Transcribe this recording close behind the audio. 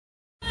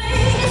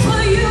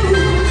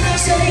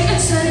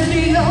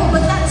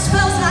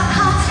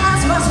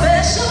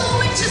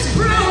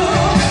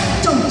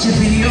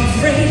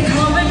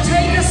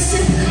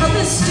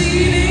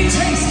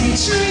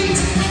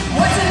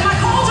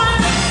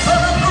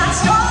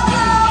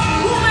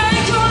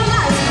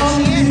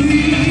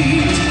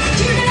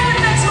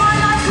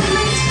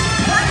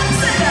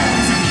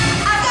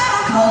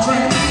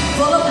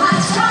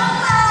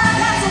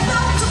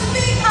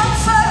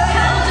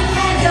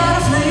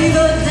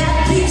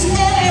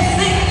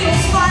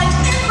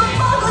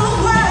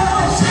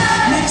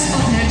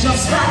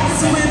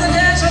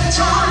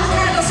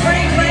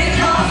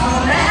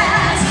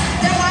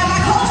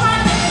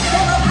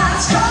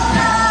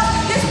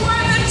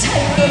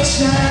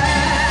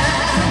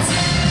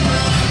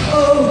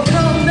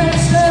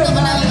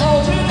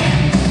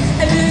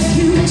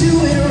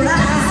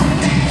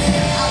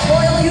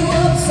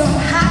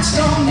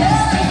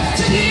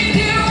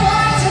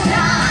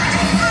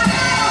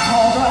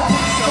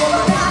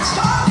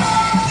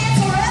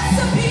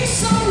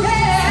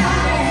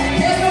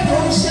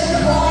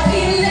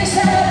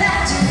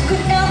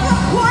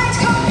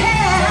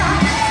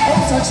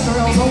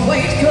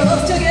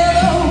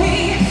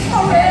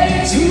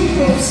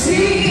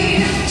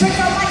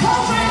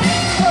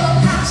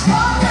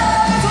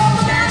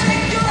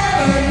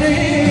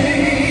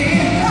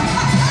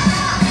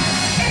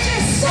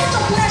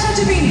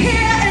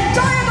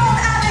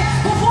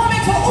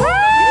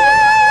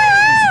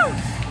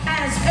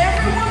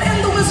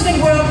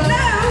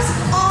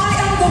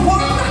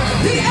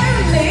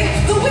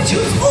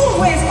who's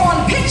always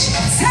on pitch,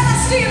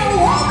 Celestina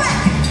Warbeck.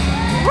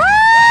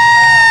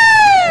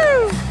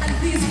 Woo! And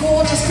these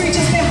gorgeous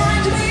creatures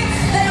behind me,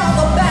 they are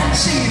the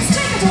Banshees.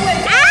 Take it away.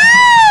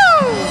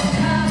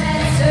 Come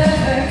and serve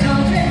her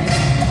coffin,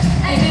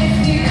 and if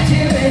you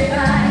do it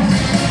right,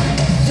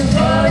 she'll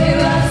pour you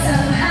up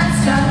some hot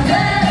strong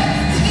blood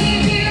to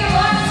keep you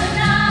warm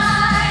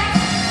tonight.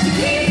 To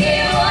keep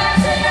you warm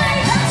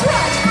tonight. That's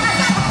right, I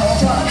got a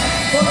cauldron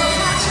full of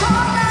hot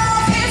strong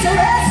love. Here's a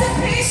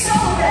recipe so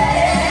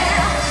rare.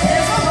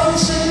 There's a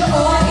potion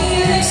or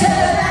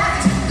elixir that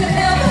could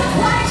never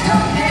quite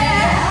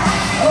compare.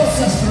 Oh,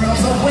 just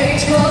throws a weight,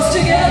 'cause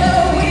together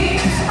we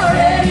are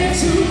ready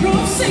to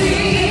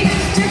proceed.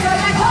 Take out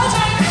my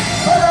cauldron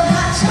full of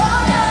hot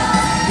strong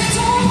love. It's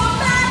all the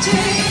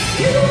magic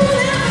you'll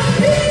ever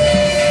need.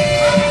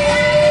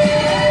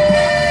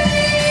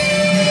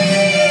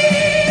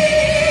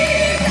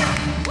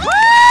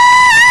 Woo!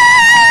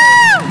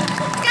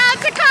 Go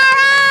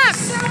Takara!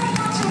 So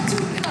much of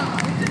too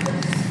kind.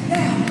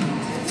 Now,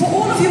 for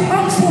all of you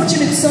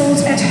unfortunate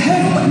souls at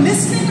home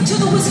listening to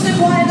the Wizarded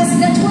Wireless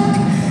Network,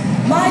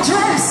 my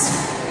dress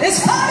is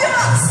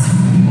fabulous!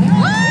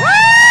 Woo!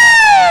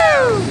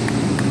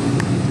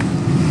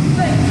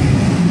 Thank you.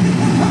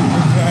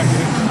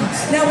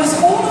 Now, as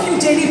all of you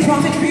Daily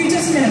Prophet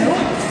readers know,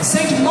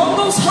 St.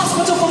 Mungo's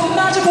Hospital for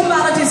Magical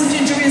Maladies and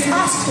Injuries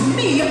asked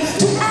me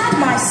to add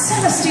my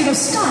Celestina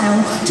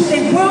style to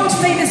a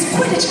world-famous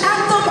Quidditch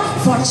anthem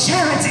for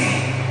charity.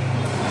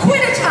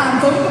 Quidditch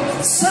anthem,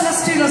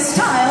 Celestina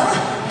style,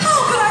 how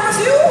could I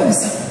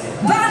refuse?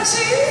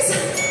 Banshees?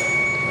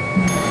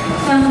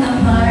 From the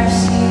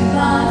marshy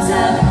bogs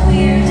of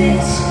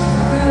Quidditch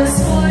grew a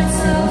sport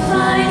so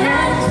fine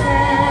and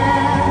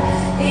fair,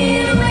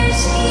 in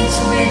which each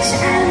witch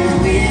and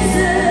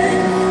wizard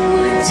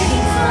would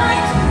take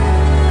flight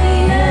through the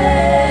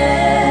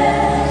air.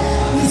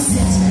 We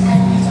sit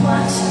and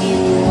watch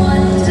in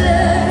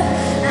wonder,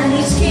 and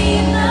each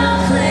game the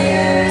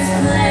players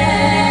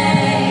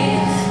play,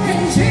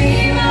 and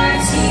dream our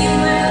team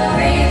will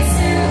reign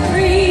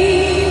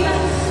supreme,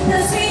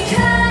 'cause we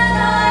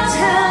cannot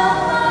help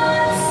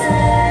but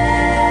say.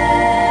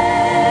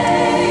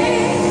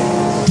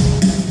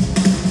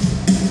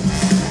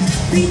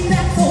 Beat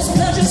back those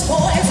bludgers,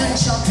 boys, and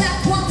shove that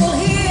waffle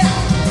here.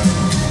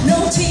 No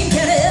team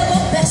can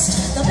ever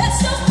best the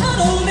best of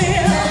puddle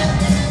near.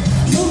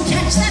 You'll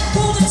catch that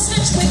golden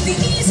snitch with the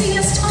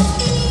easiest of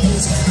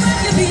ease. Grab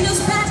your Venus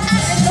bat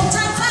and in no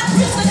time flat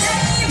proof the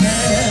game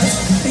is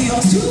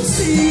yours to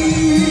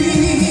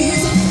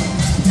seize.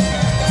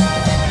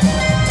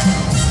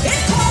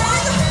 It's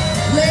called,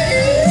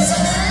 ladies.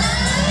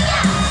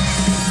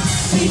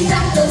 Beat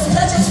back those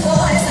bludgers,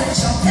 boys, and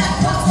shove that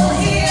waffle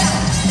here.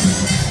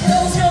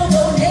 Those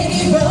noble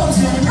lady robes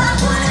will not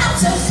run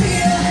out of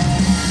fear.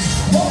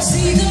 Won't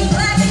see them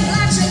blacking,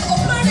 flashing, or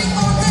burning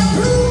on their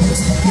brooms.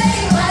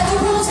 Playing by the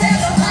rules,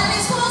 they're the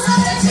bodies fools of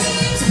their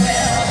teams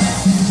will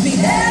be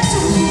their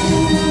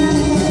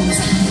dooms.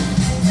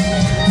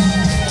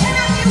 Can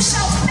I hear you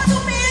shout,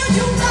 Evermere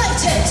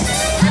United?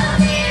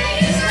 Evermere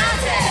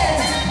United!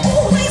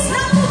 Always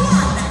number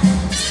one.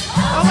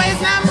 Always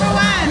number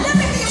one. Let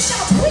me hear you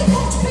shout, we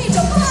won't be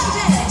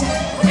divided.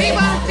 We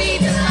won't be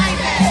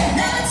divided.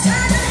 Now it's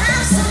time to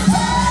have some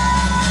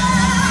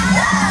fun.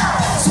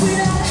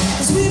 Sweeter,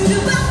 sweeter, do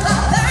ba ba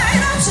ba.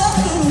 I'm so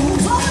blue,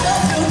 so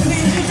blue,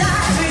 sweet to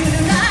die, sweet to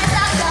die,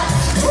 die, die,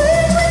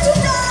 sweet, sweet to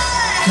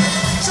die.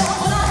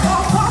 Chocolate,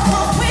 pop, pop,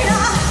 pop,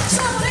 sweeter.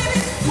 So baby,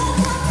 pop,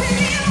 pop,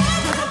 baby,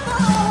 pop, pop,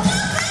 pop,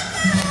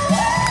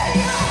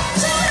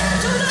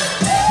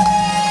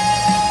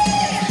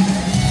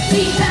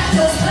 beat back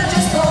those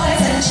bludgers,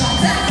 boys, and chop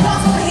that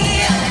waffle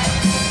here.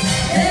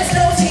 There's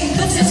no team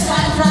that's just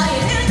fine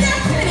flying in their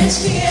Quidditch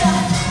gear.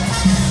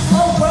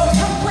 Whole world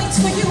waits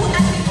for you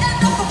at the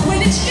end of the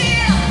Quidditch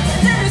year.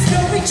 There is no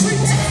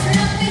retreat.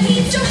 Nothing he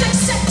Don't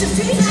accept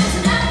defeat.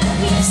 nothing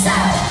he so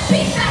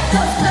Beat back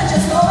those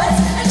bludgers, boys,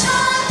 and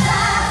chop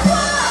that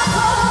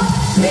waffle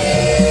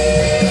here.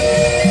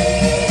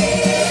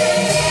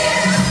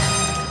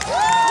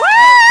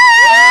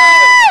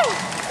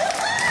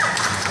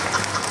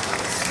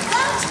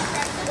 That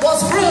was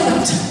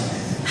brilliant.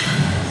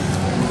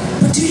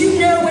 But do you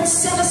know what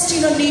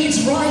Celestina needs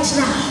right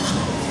now?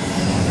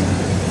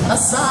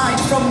 Aside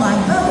from my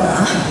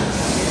boa,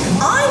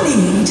 I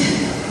need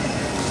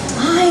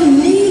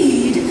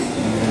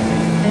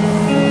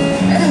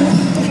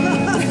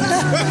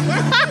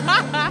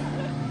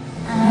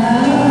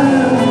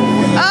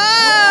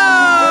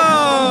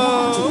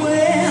Oh!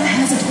 Where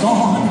has it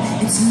gone?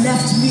 It's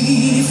left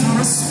me for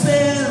a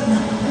spin.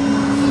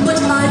 But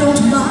I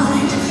don't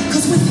mind,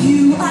 'cause with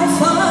you I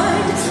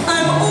find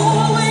I'm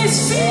always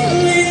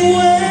feeling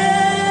well.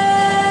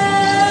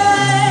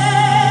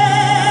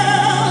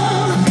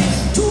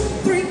 2,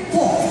 3,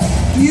 4,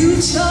 you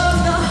charm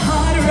the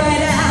heart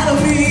right out of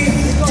me.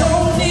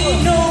 Don't need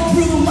no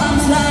broom, I'm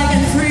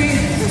flying free.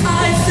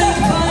 I think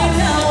by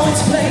now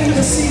it's plain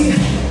to see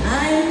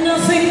I'm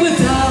nothing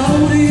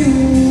without you.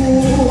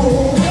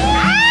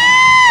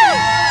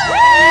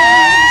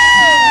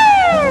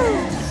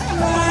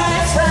 My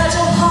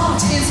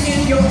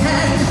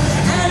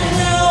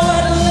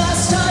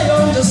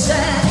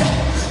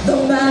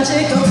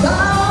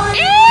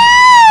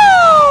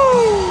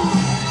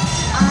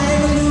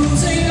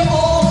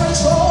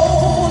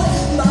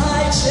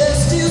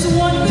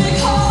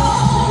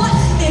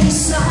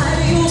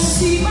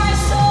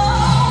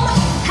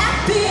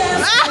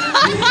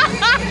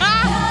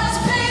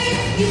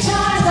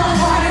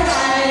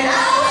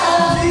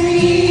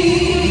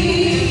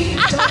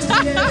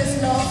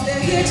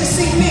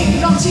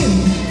Baby, on tune.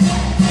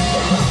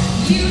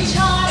 You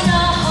charm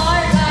the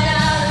heart right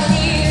out of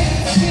me.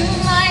 Through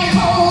my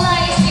whole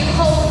life you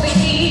hold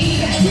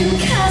me. You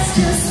cast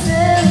your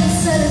spell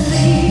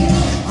suddenly.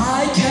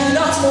 I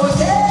cannot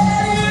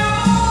forget you.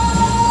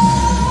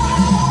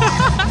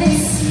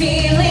 This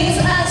feeling's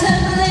utter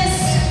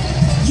bliss.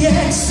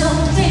 Yet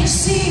something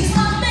seems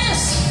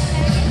amiss.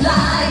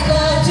 Like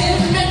a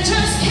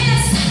dementor's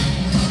kiss.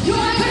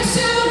 You're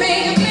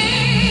consuming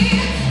me.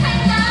 And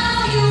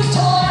now you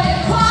tore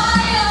it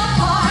quite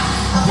apart.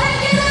 I'll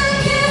take it and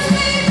give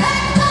me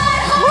back my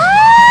heart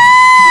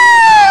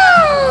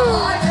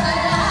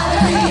right out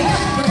of me.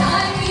 But I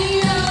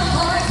need a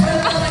heart for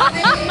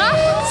nothing.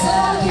 So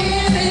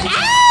give it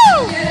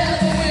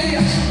together we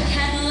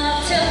can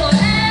love till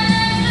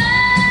forever.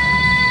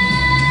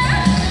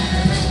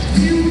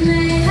 You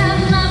may have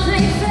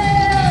nothing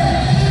fair,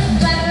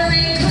 but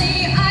frankly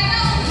I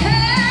don't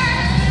care.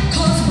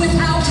 'Cause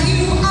without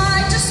you I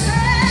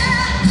despair.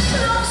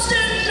 Lost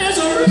in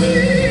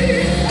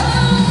misery.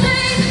 Oh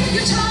babe,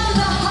 You charm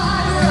the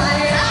heart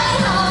right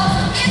out of.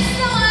 it's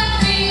the one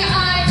thing I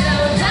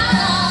don't doubt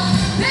of.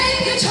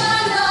 Babe, you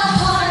charm the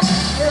heart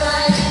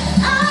right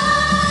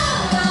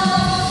out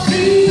of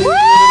me.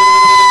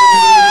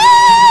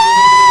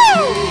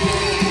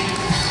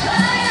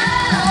 Right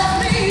out of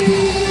me.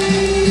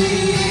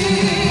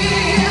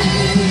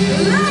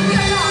 Love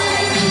you,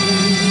 darling.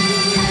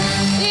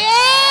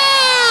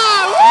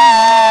 Yeah! Woo!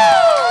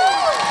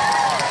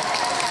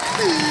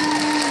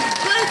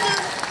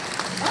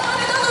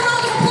 Another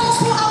round of applause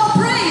for our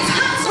brave,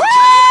 handsome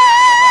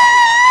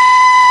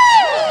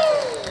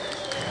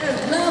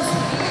Love,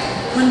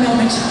 one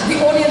moment. The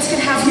audience can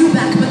have you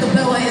back, but the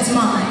boa is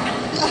mine.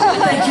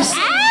 Thank you so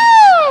much.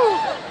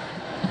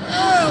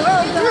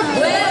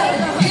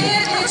 Well,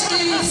 here it is.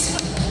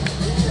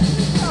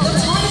 The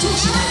title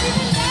track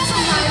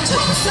from my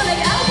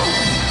top-selling album.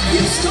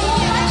 You stole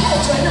my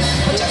cauldron,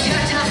 but you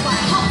can't have my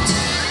heart.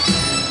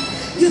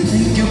 You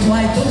think you're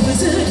quite the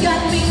wizard,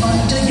 got me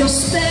under your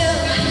spell.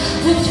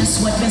 Well,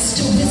 guess what,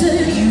 Mr.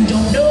 Wizard? You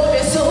don't know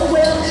me so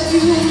well.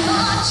 You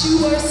thought you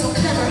were so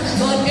clever,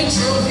 but in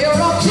truth you're a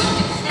crook.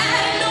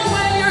 And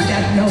nowhere you're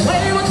getting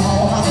away with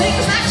all the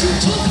things that you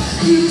took.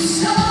 You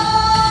stole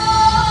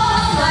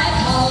my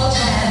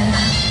cauldron,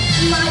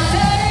 my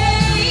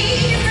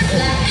favorite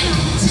black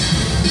cat.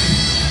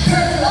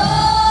 Her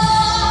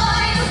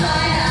loin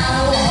right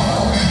out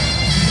wall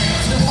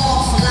flew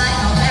off like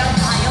a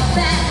vampire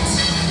bat.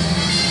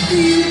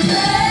 You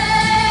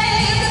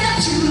claimed that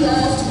you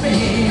loved me,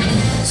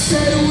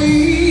 said we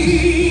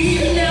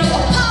never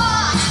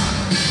part.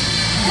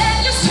 Then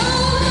you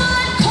stole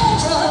my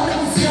cauldron,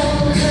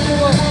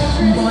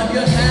 but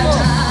you can't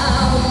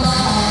have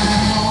my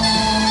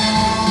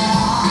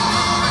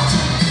heart.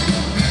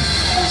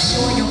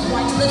 Sure, you're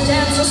quite the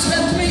dancer,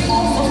 swept me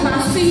off of my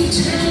feet.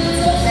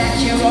 But back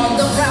here on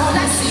the ground,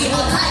 I see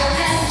a liar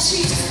and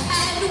cheat.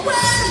 And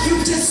when you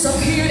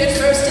disappeared, at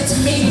first it's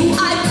me who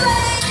I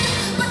blame.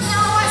 But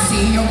now I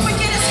see you're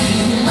wicked as he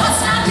who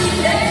must not